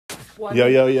Yo,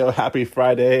 yo, yo, happy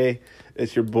Friday.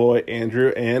 It's your boy,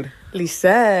 Andrew, and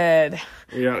Lisette.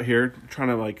 we're out here trying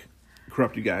to,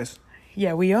 corrupt you guys.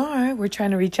 Yeah, we are. We're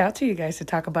trying to reach out to you guys to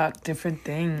talk about different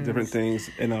things. And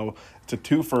it's a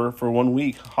twofer for 1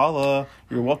 week. Holla.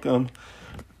 You're welcome.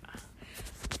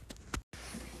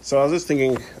 So I was just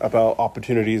thinking about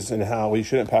opportunities and how we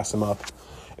shouldn't pass them up.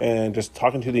 And just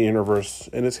talking to the universe.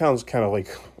 And it sounds kind of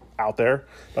out there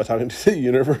about talking to the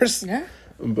universe. Yeah.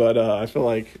 But I feel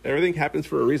like everything happens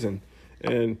for a reason.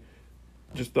 And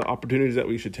just the opportunities that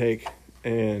we should take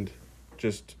and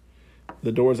just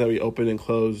the doors that we open and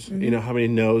close. Mm-hmm. You know, how many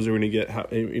no's are we going to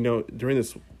get? During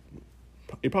this,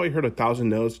 you probably heard 1,000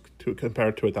 no's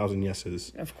compared to 1,000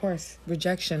 yeses. Of course.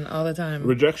 Rejection all the time.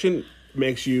 Rejection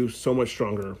makes you so much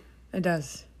stronger. It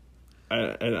does.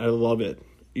 And I love it.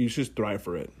 You should strive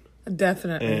for it.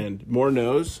 Definitely. And more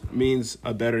no's means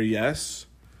a better yes.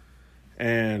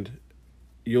 And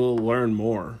you'll learn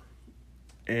more.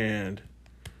 And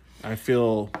I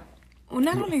feel... Well,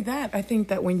 not only that, I think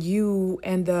that when you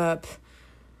end up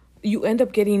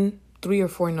getting 3 or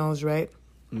 4 no's, right?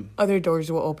 Other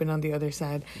doors will open on the other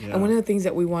side. Yeah. And one of the things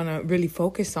that we want to really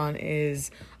focus on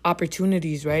is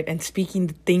opportunities, right? And speaking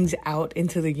things out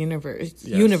into the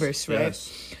universe, right?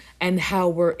 Yes. And how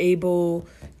we're able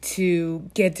to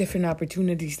get different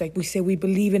opportunities. Like we say, we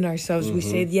believe in ourselves. Mm-hmm. We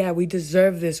say, yeah, we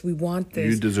deserve this. We want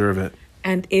this. You deserve it.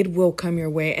 And it will come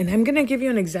your way. And I'm going to give you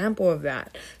an example of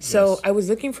that. So I was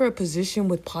looking for a position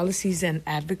with policies and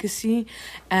advocacy,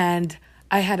 and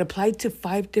I had applied to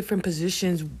 5 different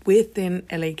positions within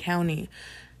LA County.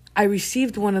 I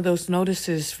received one of those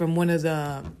notices from one of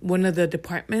the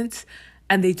departments,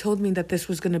 and they told me that this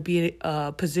was going to be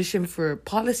a position for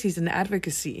policies and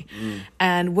advocacy.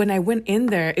 And when I went in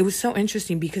there, it was so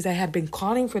interesting because I had been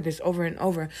calling for this over and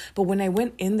over. But when I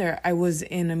went in there, I was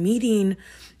in a meeting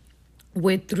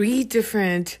with 3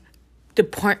 different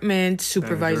department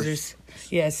supervisors. Managers.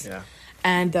 Yes. Yeah.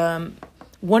 And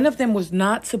one of them was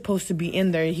not supposed to be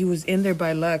in there. He was in there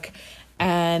by luck.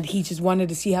 And he just wanted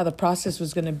to see how the process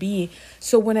was going to be.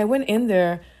 So when I went in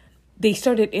there, they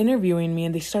started interviewing me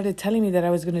and they started telling me that I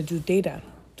was going to do data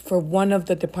for one of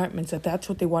the departments. That's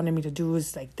what they wanted me to do,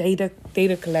 is data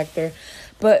collector.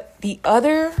 But the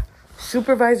other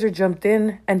supervisor jumped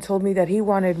in and told me that he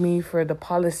wanted me for the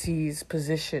policies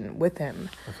position with him.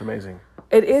 That's amazing.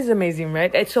 It is amazing,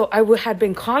 right? And so I had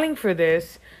been calling for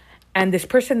this, and this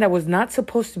person that was not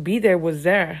supposed to be there was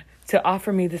there to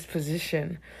offer me this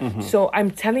position. Mm-hmm. So I'm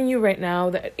telling you right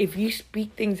now that if you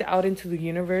speak things out into the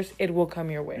universe, it will come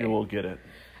your way. You will get it.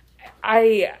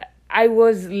 I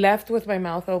was left with my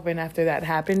mouth open after that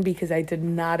happened because I did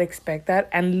not expect that.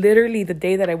 And literally the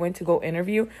day that I went to go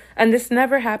interview, and this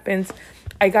never happens,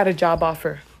 I got a job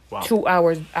offer. Wow. 2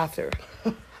 hours after.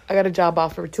 I got a job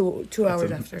offer two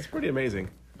hours after. It's pretty amazing.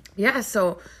 Yeah,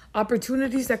 so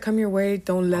opportunities that come your way,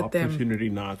 don't let them. Opportunity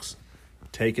knocks.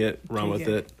 Take it, run with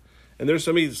it. And there's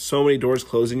so many doors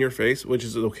closed in your face, which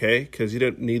is okay because you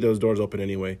don't need those doors open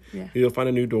anyway. Yeah. You'll find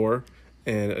a new door.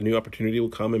 And a new opportunity will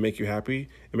come and make you happy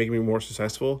and make you more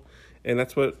successful. And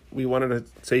that's what we wanted to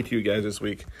say to you guys this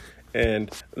week.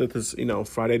 And this,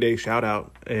 Friday Day shout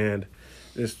out and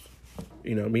just,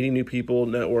 meeting new people,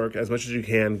 network as much as you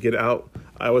can, get out.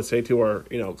 I would say to our,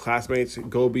 classmates,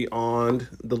 go beyond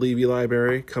the Levy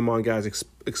Library. Come on, guys,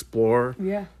 explore.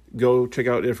 Yeah. Go check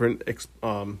out different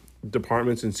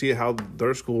departments and see how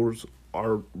their schools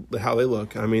are, how they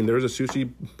look. I mean, there's a sushi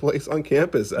place on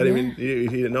campus. You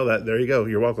didn't know that. There you go.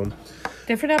 You're welcome.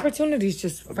 Different opportunities.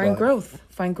 Just find growth.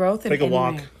 Find growth. Take a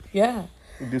walk. Yeah.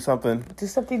 Do something. Do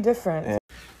something different.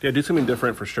 Do something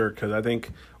different for sure. Because I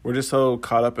think we're just so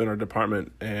caught up in our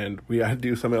department, and we got to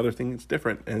do some other things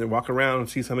different and then walk around and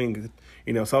see something.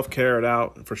 Self-care it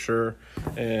out for sure.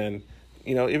 And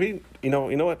if you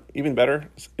know what, even better,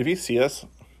 if you see us,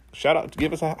 shout out,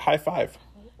 give us a high five.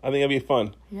 I think it'd be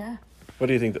fun. Yeah. What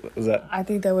do you think is that? I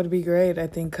think that would be great. I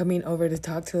think coming over to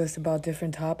talk to us about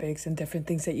different topics and different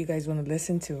things that you guys want to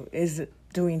listen to is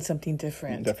doing something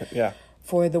different. Yeah.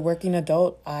 For the working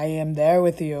adult, I am there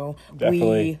with you.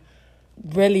 Definitely.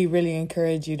 We really, really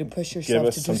encourage you to push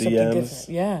yourself to do something DMs, different.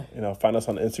 Yeah. Find us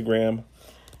on Instagram,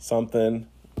 something.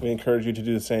 We encourage you to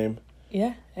do the same.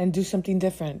 Yeah, and do something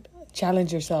different.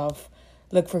 Challenge yourself.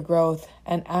 Look for growth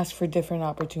and ask for different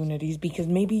opportunities because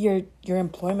maybe your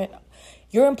employment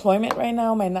right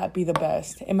now might not be the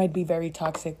best. It might be very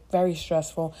toxic, very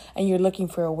stressful, and you're looking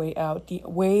for a way out. The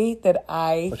way that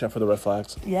watch out for the red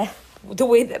flags. Yeah. The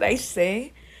way that I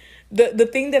say, the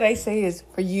thing that I say is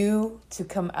for you to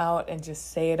come out and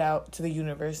just say it out to the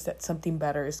universe that something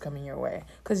better is coming your way.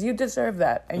 Because you deserve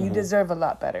that, and you deserve a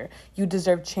lot better. You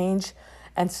deserve change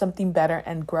and something better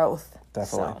and growth.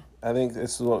 Definitely. So. I think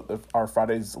this is what our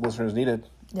Friday's listeners needed.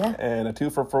 Yeah. And a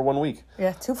twofer for 1 week.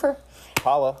 Yeah, twofer.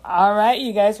 Holla. All right,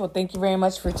 you guys. Well, thank you very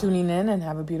much for tuning in and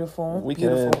have a beautiful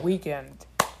weekend.